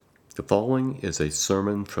The following is a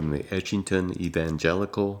sermon from the Edgington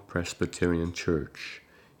Evangelical Presbyterian Church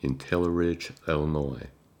in Taylor Ridge, Illinois.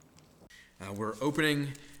 We're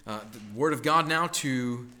opening the Word of God now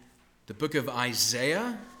to the book of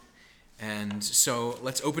Isaiah. And so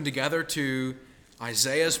let's open together to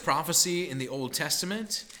Isaiah's prophecy in the Old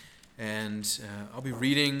Testament. And I'll be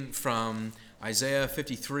reading from Isaiah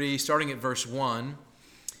 53, starting at verse 1.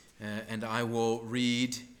 And I will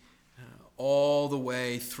read all the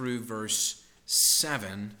way through verse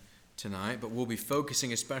 7 tonight, but we'll be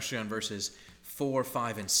focusing especially on verses 4,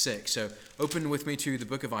 5, and 6. So open with me to the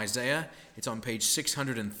book of Isaiah. It's on page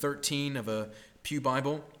 613 of a Pew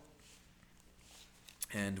Bible.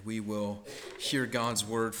 And we will hear God's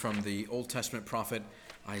word from the Old Testament prophet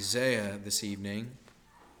Isaiah this evening.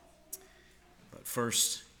 But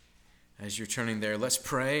first, as you're turning there, let's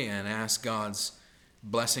pray and ask God's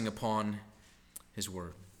blessing upon his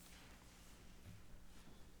word.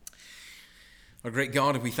 Our great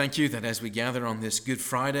God, we thank you that as we gather on this Good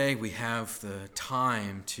Friday, we have the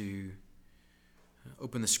time to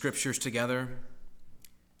open the Scriptures together,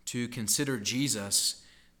 to consider Jesus,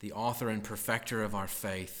 the author and perfecter of our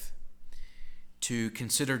faith, to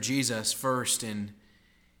consider Jesus first in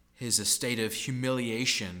his estate of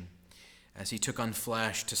humiliation as he took on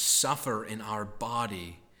flesh to suffer in our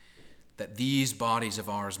body, that these bodies of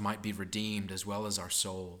ours might be redeemed as well as our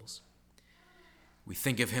souls. We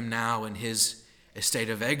think of him now in his estate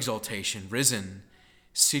of exaltation, risen,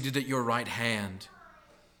 seated at your right hand.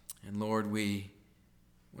 And Lord, we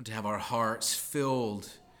want to have our hearts filled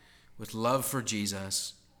with love for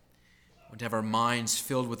Jesus. We want to have our minds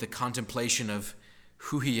filled with the contemplation of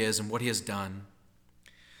who he is and what he has done.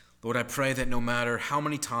 Lord, I pray that no matter how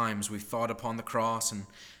many times we've thought upon the cross and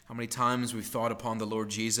how many times we've thought upon the Lord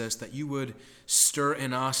Jesus, that you would stir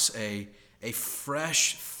in us a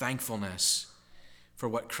fresh thankfulness for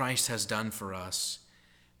what Christ has done for us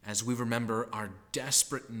as we remember our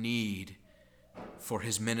desperate need for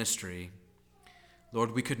his ministry.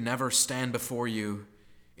 Lord, we could never stand before you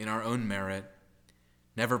in our own merit,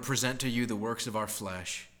 never present to you the works of our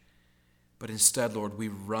flesh, but instead, Lord, we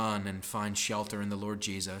run and find shelter in the Lord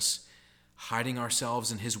Jesus, hiding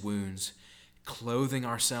ourselves in his wounds, clothing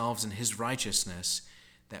ourselves in his righteousness,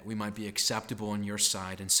 that we might be acceptable in your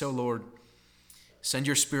sight. And so, Lord, send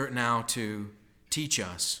your Spirit now to teach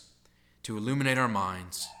us, to illuminate our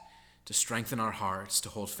minds, to strengthen our hearts, to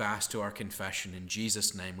hold fast to our confession. In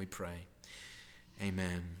Jesus' name we pray.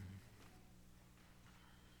 Amen.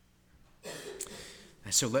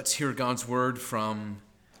 And so let's hear God's word from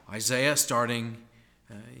Isaiah, starting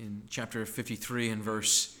in chapter 53 and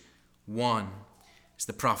verse 1. As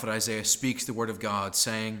the prophet Isaiah speaks the word of God,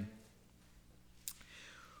 saying,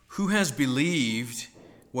 "Who has believed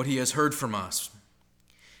what he has heard from us?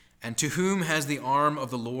 And to whom has the arm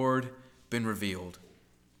of the Lord been revealed?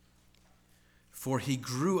 For he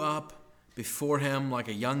grew up before him like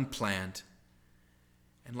a young plant,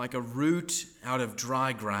 and like a root out of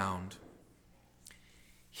dry ground.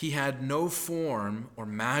 He had no form or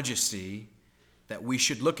majesty that we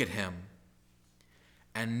should look at him,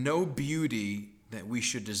 and no beauty that we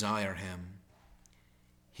should desire him.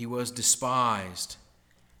 He was despised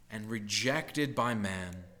and rejected by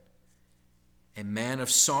man, a man of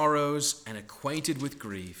sorrows and acquainted with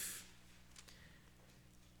grief.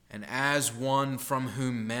 And as one from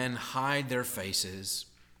whom men hide their faces,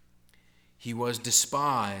 he was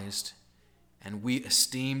despised, and we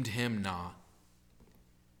esteemed him not.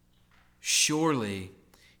 Surely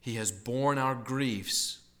he has borne our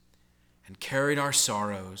griefs and carried our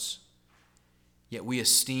sorrows, yet we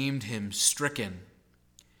esteemed him stricken,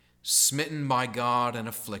 smitten by God, and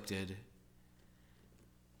afflicted.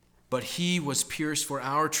 But he was pierced for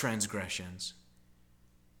our transgressions.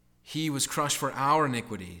 He was crushed for our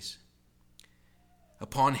iniquities.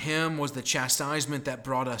 Upon him was the chastisement that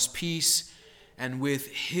brought us peace, and with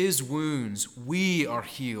his wounds we are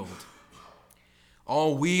healed.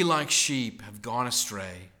 All we like sheep have gone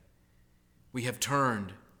astray. We have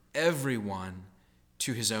turned every one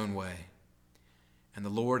to his own way, and the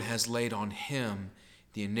Lord has laid on him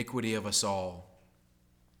the iniquity of us all.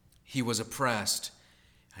 He was oppressed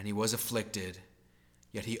and he was afflicted,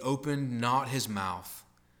 yet he opened not his mouth.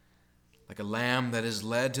 Like a lamb that is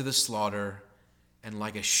led to the slaughter, and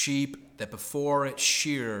like a sheep that before its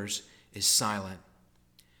shearers is silent,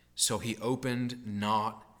 so he opened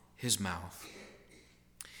not his mouth."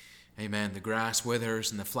 Amen. The grass withers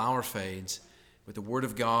and the flower fades, but the word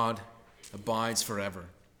of God abides forever.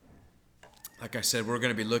 Like I said, we're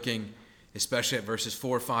going to be looking especially at verses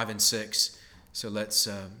 4, 5, and 6. So let's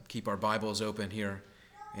keep our Bibles open here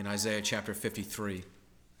in Isaiah chapter 53.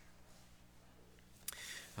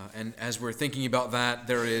 And as we're thinking about that,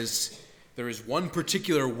 there is one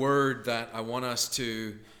particular word that I want us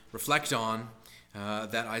to reflect on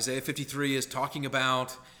that Isaiah 53 is talking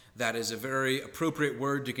about. That is a very appropriate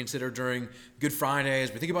word to consider during Good Friday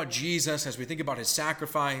as we think about Jesus, as we think about his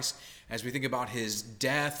sacrifice, as we think about his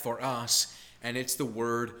death for us, and it's the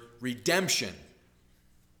word redemption.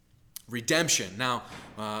 Redemption. Now,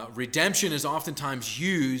 redemption is oftentimes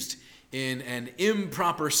used in an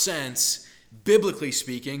improper sense, biblically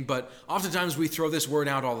speaking, but oftentimes we throw this word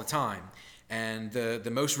out all the time. And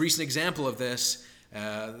the most recent example of this,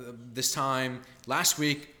 this time last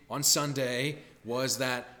week on Sunday, was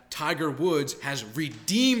that Tiger Woods has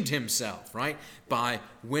redeemed himself, right? By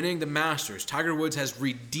winning the Masters. Tiger Woods has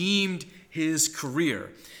redeemed his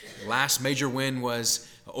career. The last major win was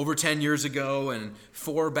over 10 years ago, and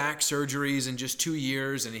 4 back surgeries in just 2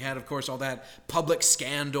 years, and he had, of course, all that public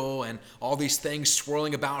scandal and all these things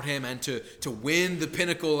swirling about him, and to win the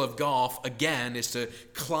pinnacle of golf again is to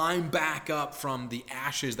climb back up from the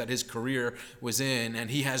ashes that his career was in,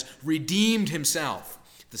 and he has redeemed himself,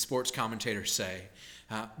 the sports commentators say.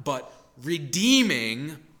 But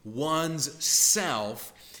redeeming one's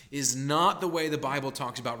self is not the way the Bible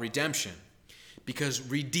talks about redemption. Because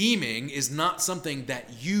redeeming is not something that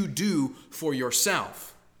you do for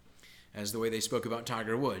yourself, as the way they spoke about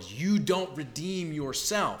Tiger Woods. You don't redeem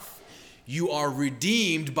yourself. You are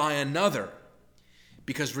redeemed by another.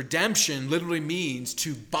 Because redemption literally means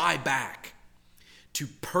to buy back, to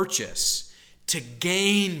purchase, to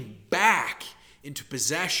gain back into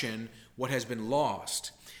possession what has been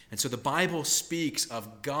lost. And so the Bible speaks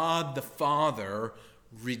of God the Father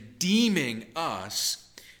redeeming us,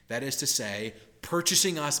 that is to say,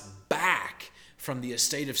 purchasing us back from the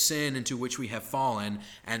estate of sin into which we have fallen,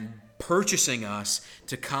 and purchasing us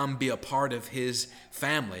to come be a part of his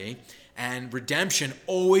family. And redemption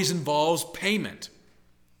always involves payment.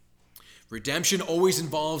 Redemption always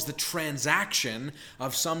involves the transaction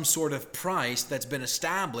of some sort of price that's been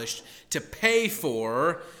established to pay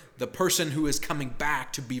for the person who is coming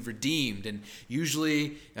back to be redeemed. And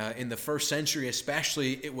usually in the first century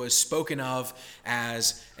especially, it was spoken of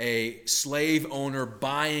as a slave owner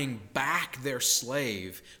buying back their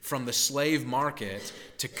slave from the slave market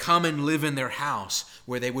to come and live in their house,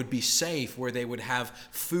 where they would be safe, where they would have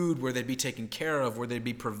food, where they'd be taken care of, where they'd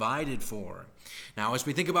be provided for. Now, as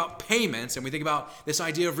we think about payments and we think about this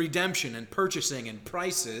idea of redemption and purchasing and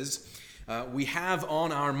prices, we have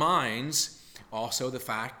on our minds also the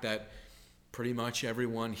fact that pretty much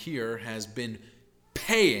everyone here has been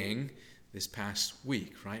paying this past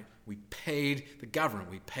week, right? We paid the government.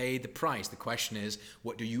 We paid the price. The question is,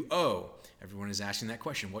 what do you owe? Everyone is asking that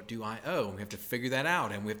question. What do I owe? And we have to figure that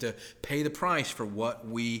out, and we have to pay the price for what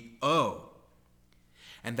we owe.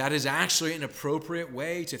 And that is actually an appropriate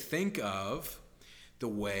way to think of the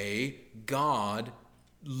way God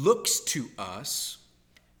looks to us,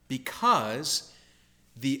 because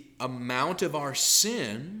the amount of our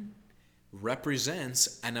sin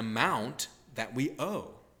represents an amount that we owe.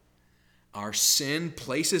 Our sin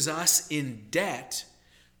places us in debt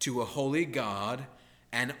to a holy God,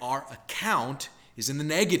 and our account is in the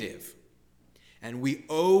negative. And we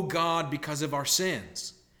owe God because of our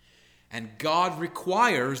sins. And God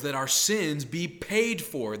requires that our sins be paid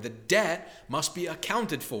for. The debt must be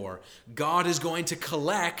accounted for. God is going to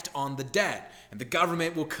collect on the debt, and the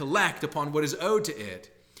government will collect upon what is owed to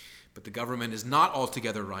it. But the government is not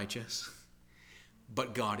altogether righteous,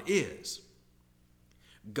 but God is.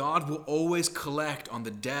 God will always collect on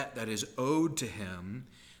the debt that is owed to him.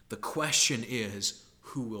 The question is,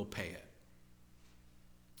 who will pay it?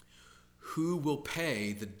 Who will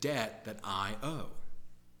pay the debt that I owe?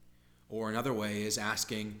 Or another way is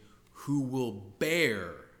asking, who will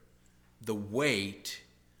bear the weight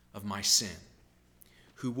of my sin?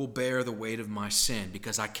 Who will bear the weight of my sin?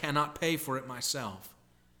 Because I cannot pay for it myself.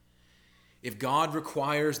 If God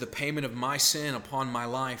requires the payment of my sin upon my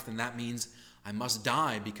life, then that means I must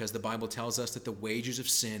die, because the Bible tells us that the wages of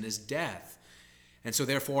sin is death. And so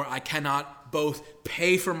therefore I cannot both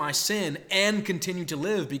pay for my sin and continue to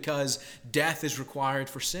live, because death is required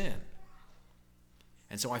for sin.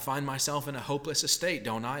 And so I find myself in a hopeless estate,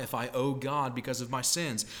 don't I, if I owe God because of my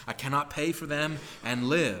sins. I cannot pay for them and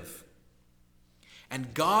live.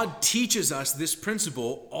 And God teaches us this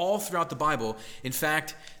principle all throughout the Bible. In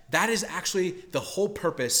fact, that is actually the whole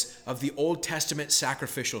purpose of the Old Testament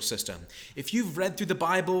sacrificial system. If you've read through the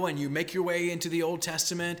Bible and you make your way into the Old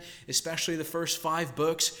Testament, especially the first 5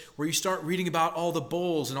 books, where you start reading about all the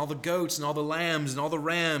bulls and all the goats and all the lambs and all the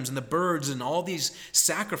rams and the birds and all these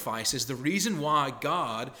sacrifices, the reason why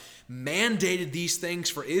God mandated these things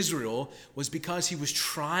for Israel was because he was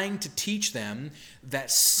trying to teach them that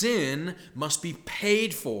sin must be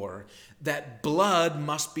paid for, that blood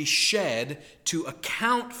must be shed to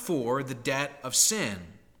account for the debt of sin.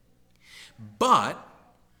 But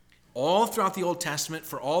all throughout the Old Testament,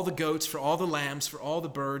 for all the goats, for all the lambs, for all the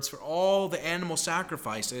birds, for all the animal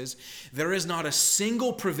sacrifices, there is not a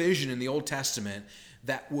single provision in the Old Testament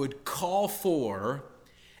that would call for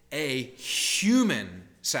a human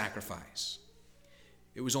sacrifice.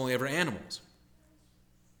 It was only ever animals.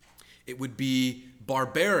 It would be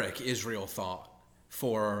barbaric, Israel thought,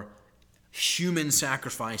 for human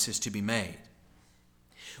sacrifices to be made,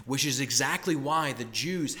 which is exactly why the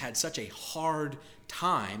Jews had such a hard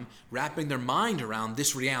time wrapping their mind around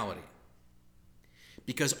this reality.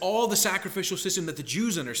 Because all the sacrificial system that the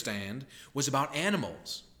Jews understand was about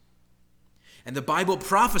animals. And the Bible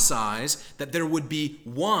prophesies that there would be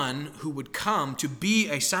one who would come to be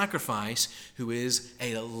a sacrifice, who is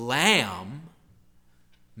a lamb,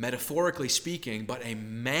 metaphorically speaking, but a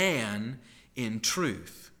man in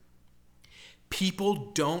truth.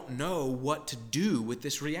 People don't know what to do with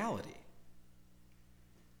this reality.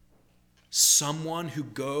 Someone who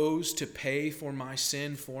goes to pay for my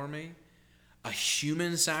sin for me, a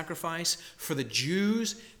human sacrifice. For the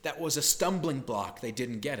Jews, that was a stumbling block. They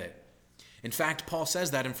didn't get it. In fact, Paul says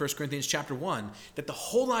that in 1 Corinthians chapter 1, that the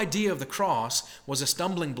whole idea of the cross was a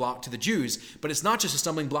stumbling block to the Jews. But it's not just a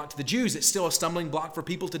stumbling block to the Jews, it's still a stumbling block for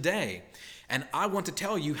people today. And I want to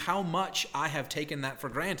tell you how much I have taken that for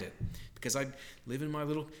granted. Because I live in my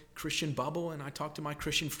little Christian bubble, and I talk to my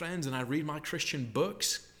Christian friends, and I read my Christian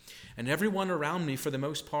books. And everyone around me, for the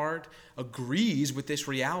most part, agrees with this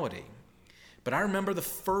reality. But I remember the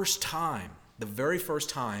very first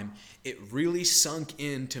time, it really sunk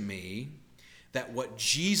into me that what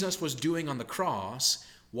Jesus was doing on the cross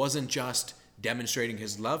wasn't just demonstrating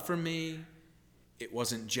his love for me, it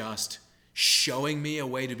wasn't just showing me a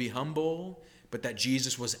way to be humble, but that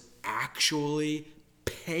Jesus was actually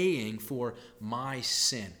paying for my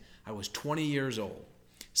sin. I was 20 years old,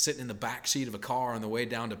 sitting in the back seat of a car on the way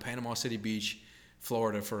down to Panama City Beach,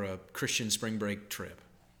 Florida for a Christian spring break trip.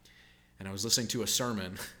 And I was listening to a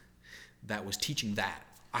sermon that was teaching that.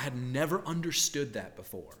 I had never understood that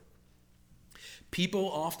before. People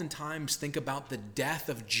oftentimes think about the death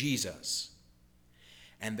of Jesus,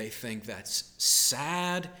 and they think that's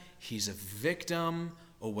sad, he's a victim,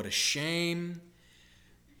 oh, what a shame.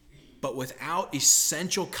 But without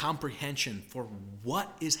essential comprehension for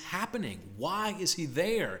what is happening, why is he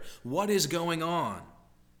there, what is going on.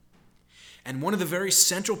 And one of the very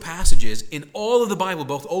central passages in all of the Bible,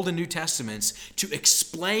 both Old and New Testaments, to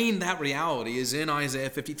explain that reality is in Isaiah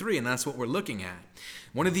 53, and that's what we're looking at.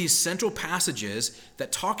 One of these central passages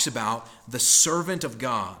that talks about the servant of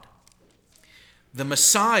God. The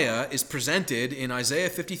Messiah is presented in Isaiah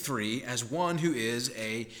 53 as one who is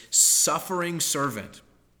a suffering servant.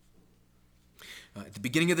 At the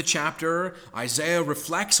beginning of the chapter, Isaiah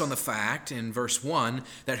reflects on the fact in verse 1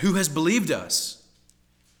 that who has believed us?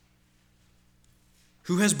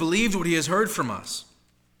 Who has believed what he has heard from us?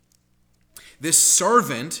 This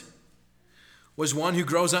servant was one who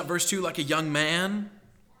grows up, verse 2, like a young man,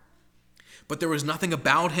 but there was nothing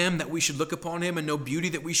about him that we should look upon him and no beauty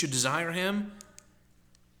that we should desire him.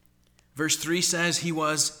 Verse 3 says he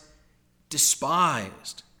was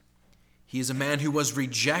despised. He is a man who was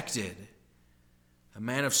rejected, a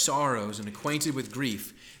man of sorrows and acquainted with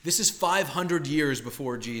grief. This is 500 years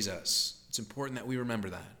before Jesus. It's important that we remember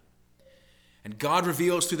that. And God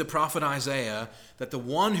reveals through the prophet Isaiah that the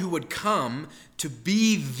one who would come to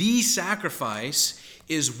be the sacrifice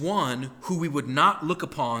is one who we would not look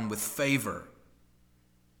upon with favor.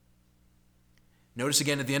 Notice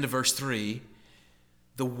again at the end of verse 3,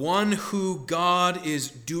 the one who God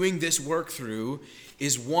is doing this work through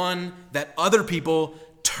is one that other people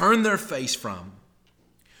turn their face from,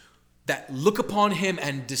 that look upon him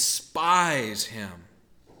and despise him.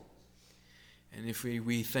 And if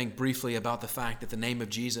we think briefly about the fact that the name of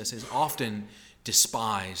Jesus is often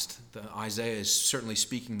despised, Isaiah is certainly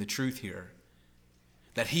speaking the truth here.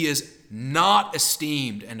 That he is not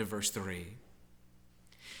esteemed, end of verse 3.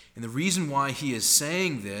 And the reason why he is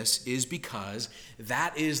saying this is because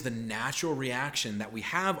that is the natural reaction that we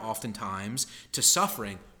have oftentimes to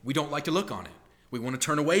suffering. We don't like to look on it. We want to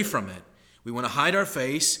turn away from it. We want to hide our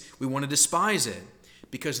face. We want to despise it.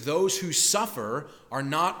 Because those who suffer are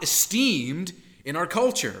not esteemed in our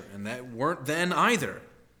culture, and that weren't then either.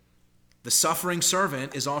 The suffering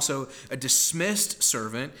servant is also a dismissed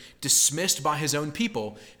servant, dismissed by his own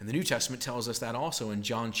people. And the New Testament tells us that also in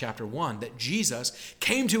John chapter 1, that Jesus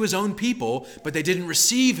came to his own people, but they didn't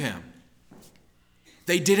receive him.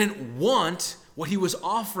 They didn't want what he was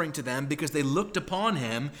offering to them because they looked upon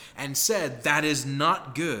him and said, that is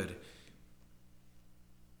not good.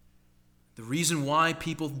 The reason why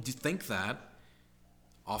people think that,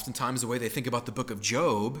 oftentimes the way they think about the book of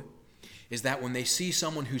Job, is that when they see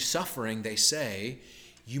someone who's suffering, they say,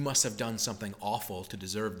 you must have done something awful to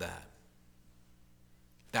deserve that.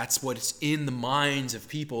 That's what's in the minds of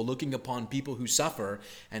people looking upon people who suffer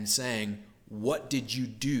and saying, what did you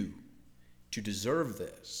do to deserve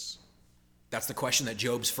this? That's the question that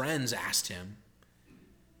Job's friends asked him.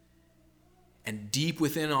 And deep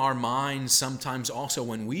within our minds, sometimes also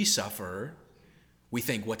when we suffer, we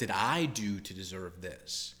think, what did I do to deserve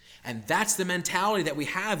this? And that's the mentality that we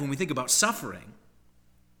have when we think about suffering.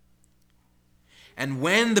 And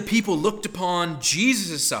when the people looked upon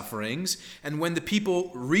Jesus' sufferings, and when the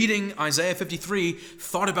people reading Isaiah 53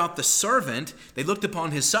 thought about the servant, they looked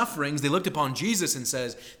upon his sufferings, they looked upon Jesus and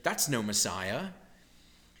says, that's no Messiah.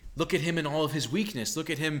 Look at him in all of his weakness. Look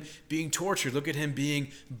at him being tortured. Look at him being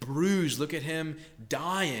bruised. Look at him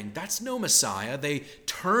dying. That's no Messiah. They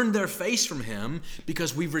turn their face from him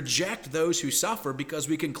because we reject those who suffer, because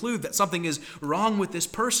we conclude that something is wrong with this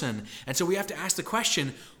person. And so we have to ask the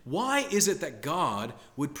question, why is it that God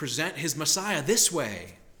would present his Messiah this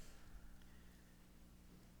way?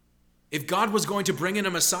 If God was going to bring in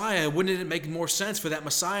a Messiah, wouldn't it make more sense for that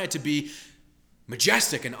Messiah to be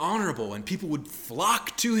majestic and honorable, and people would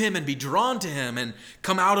flock to him and be drawn to him and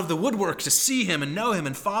come out of the woodwork to see him and know him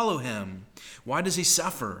and follow him? Why does he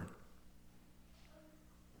suffer?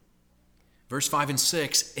 Verse 5 and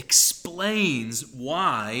 6 explains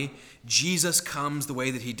why Jesus comes the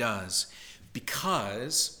way that he does.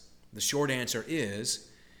 Because the short answer is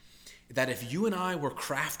that if you and I were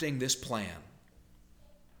crafting this plan,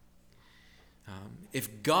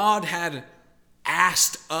 if God had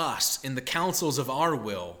asked us in the counsels of our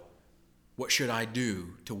will, what should I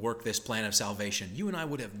do to work this plan of salvation? You and I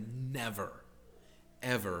would have never,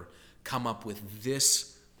 ever come up with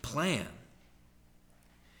this plan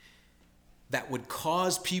that would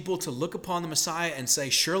cause people to look upon the Messiah and say,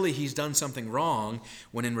 surely he's done something wrong,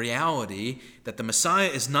 when in reality, that the Messiah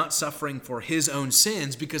is not suffering for his own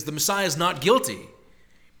sins because the Messiah is not guilty.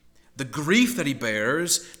 The grief that he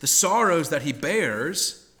bears, the sorrows that he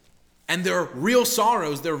bears, and they're real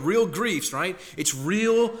sorrows, they're real griefs, right? It's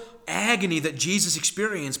real agony that Jesus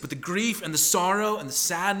experienced, but the grief and the sorrow and the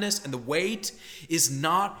sadness and the weight is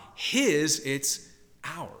not his, it's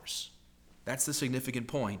ours. That's the significant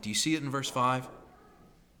point. Do you see it in verse 5?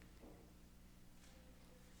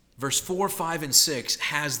 Verse 4, 5, and 6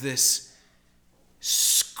 has this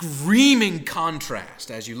screaming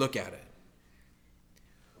contrast as you look at it.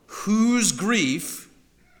 Whose grief,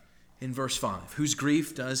 in verse 5, whose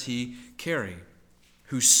grief does he carry?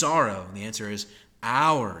 Whose sorrow? And the answer is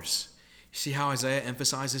ours. You see how Isaiah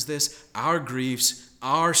emphasizes this? Our griefs,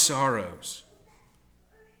 our sorrows.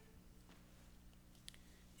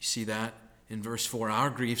 You see that in verse 4, our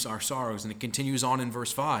griefs, our sorrows. And it continues on in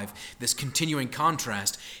verse 5, this continuing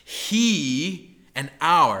contrast. He and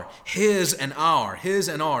our, his and our, his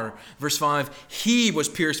and our. Verse 5, he was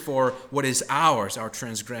pierced for what is ours, our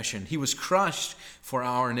transgression. He was crushed for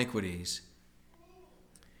our iniquities.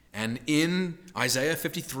 And in Isaiah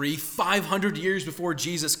 53, 500 years before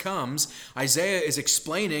Jesus comes, Isaiah is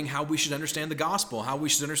explaining how we should understand the gospel, how we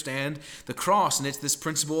should understand the cross. And it's this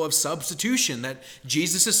principle of substitution, that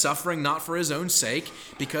Jesus is suffering not for his own sake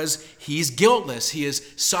because he's guiltless. He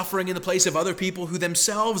is suffering in the place of other people who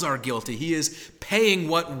themselves are guilty. He is paying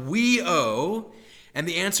what we owe. And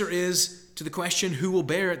the answer is, to the question, who will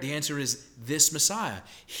bear it? The answer is this Messiah.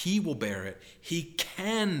 He will bear it. He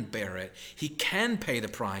can bear it. He can pay the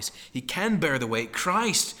price. He can bear the weight.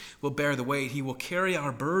 Christ will bear the weight. He will carry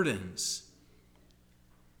our burdens.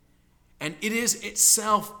 And it is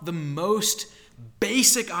itself the most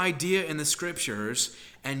basic idea in the Scriptures,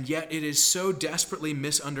 and yet it is so desperately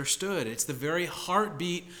misunderstood. It's the very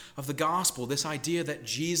heartbeat of the gospel, this idea that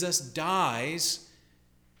Jesus dies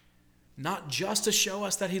not just to show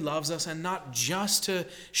us that he loves us and not just to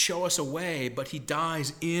show us a way, but he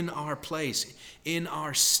dies in our place, in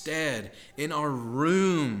our stead, in our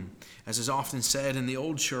room, as is often said in the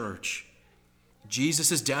old church.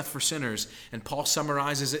 Jesus' death for sinners, and Paul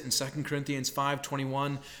summarizes it in 2 Corinthians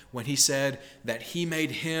 5:21 when he said that he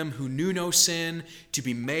made him who knew no sin to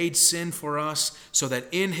be made sin for us, so that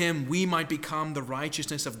in him we might become the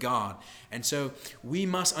righteousness of God. And so we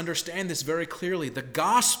must understand this very clearly. The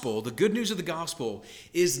gospel, the good news of the gospel,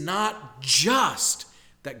 is not just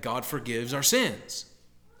that God forgives our sins,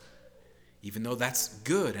 even though that's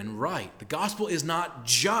good and right. The gospel is not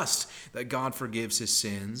just that God forgives his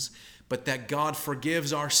sins, but that God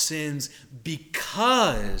forgives our sins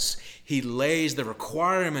because he lays the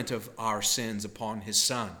requirement of our sins upon his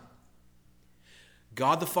Son.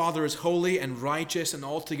 God the Father is holy and righteous and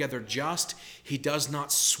altogether just. He does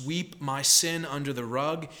not sweep my sin under the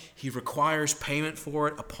rug. He requires payment for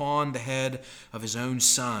it upon the head of his own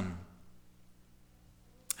Son.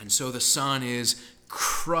 And so the Son is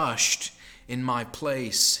crushed in my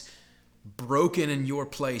place, broken in your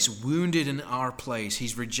place, wounded in our place.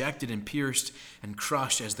 He's rejected and pierced and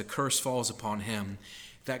crushed as the curse falls upon him.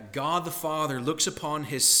 That God the Father looks upon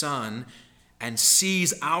his Son and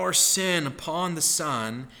sees our sin upon the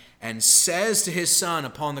Son and says to his Son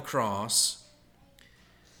upon the cross,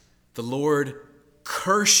 "The Lord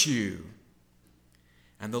curse you,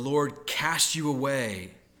 and the Lord cast you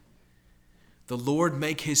away. The Lord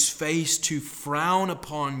make his face to frown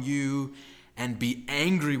upon you and be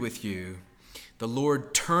angry with you. The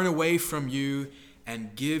Lord turn away from you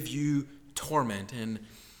and give you torment." And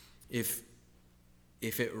if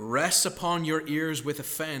it rests upon your ears with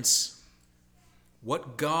offense,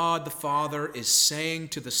 what God the Father is saying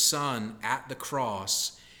to the Son at the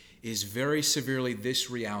cross is very severely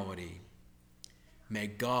this reality: may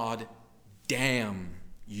God damn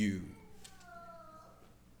you.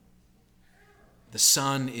 The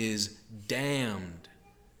Son is damned,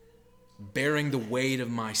 bearing the weight of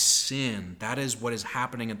my sin. That is what is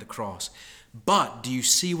happening at the cross. But do you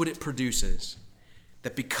see what it produces?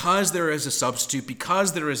 That because there is a substitute,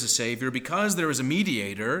 because there is a Savior, because there is a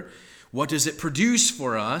mediator, what does it produce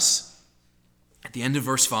for us? At the end of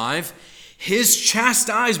verse 5, his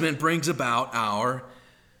chastisement brings about our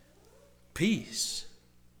peace,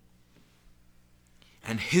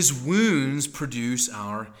 and his wounds produce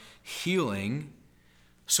our healing,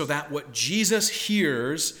 so that what Jesus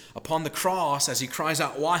hears upon the cross as he cries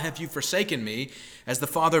out, "Why have you forsaken me?" as the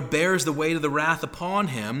Father bears the weight of the wrath upon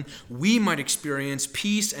him, we might experience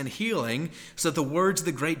peace and healing, so that the words of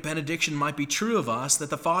the great benediction might be true of us, that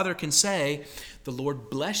the Father can say, "The Lord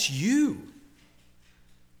bless you.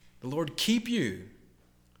 The Lord keep you.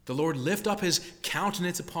 The Lord lift up his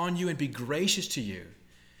countenance upon you and be gracious to you.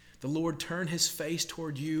 The Lord turn his face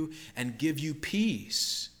toward you and give you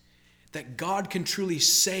peace." That God can truly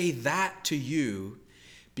say that to you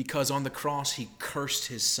because on the cross he cursed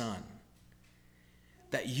his Son.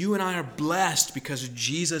 That you and I are blessed because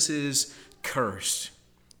Jesus is cursed,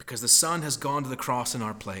 because the Son has gone to the cross in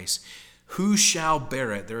our place. Who shall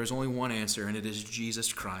bear it? There is only one answer, and it is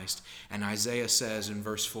Jesus Christ. And Isaiah says in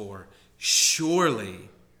verse 4, surely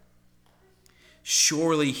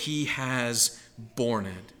he has borne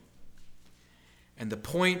it. And the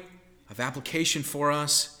point of application for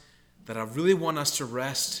us that I really want us to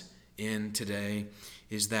rest in today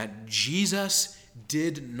is that Jesus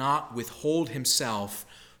did not withhold himself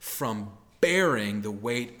from bearing the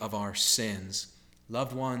weight of our sins.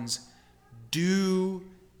 Loved ones, do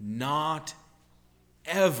not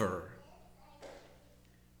ever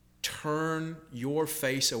turn your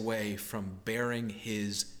face away from bearing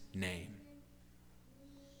his name.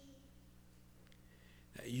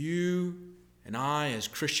 That you and I, as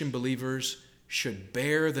Christian believers, should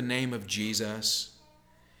bear the name of Jesus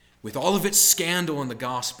with all of its scandal in the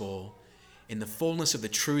gospel, in the fullness of the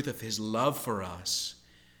truth of his love for us.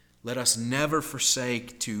 Let us never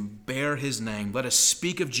forsake to bear his name. Let us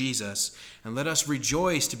speak of Jesus, and let us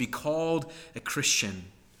rejoice to be called a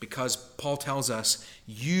Christian, because Paul tells us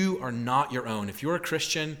you are not your own. If you're a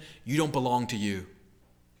Christian, you don't belong to you.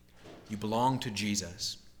 You belong to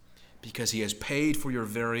Jesus, because he has paid for your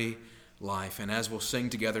very life. And as we'll sing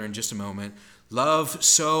together in just a moment, love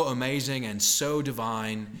so amazing and so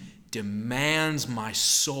divine demands my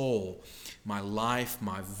soul, my life,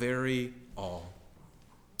 my very all.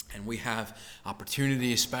 And we have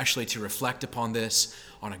opportunity especially to reflect upon this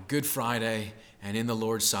on a Good Friday and in the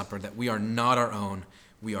Lord's Supper, that we are not our own.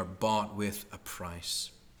 We are bought with a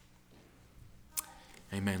price.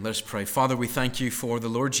 Amen. Let us pray. Father, we thank you for the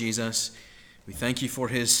Lord Jesus. We thank you for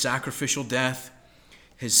his sacrificial death,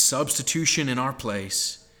 his substitution in our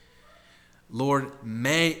place. Lord,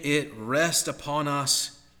 may it rest upon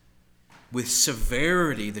us with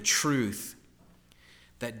severity the truth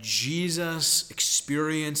that Jesus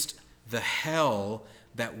experienced the hell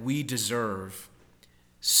that we deserve,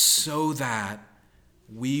 so that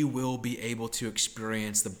we will be able to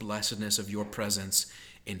experience the blessedness of your presence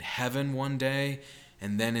in heaven one day,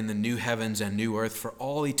 and then in the new heavens and new earth for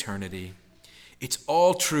all eternity. It's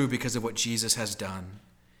all true because of what Jesus has done.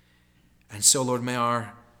 And so, Lord, may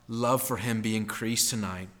our love for him be increased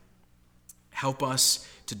tonight. Help us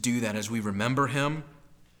to do that as we remember him,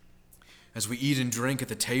 as we eat and drink at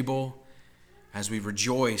the table, as we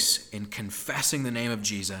rejoice in confessing the name of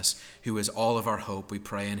Jesus, who is all of our hope. We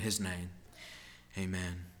pray in his name.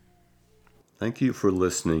 Amen. Thank you for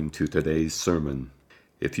listening to today's sermon.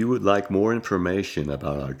 If you would like more information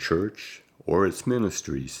about our church or its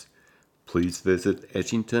ministries, please visit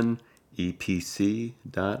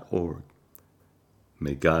edgingtonepc.org.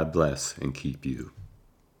 May God bless and keep you.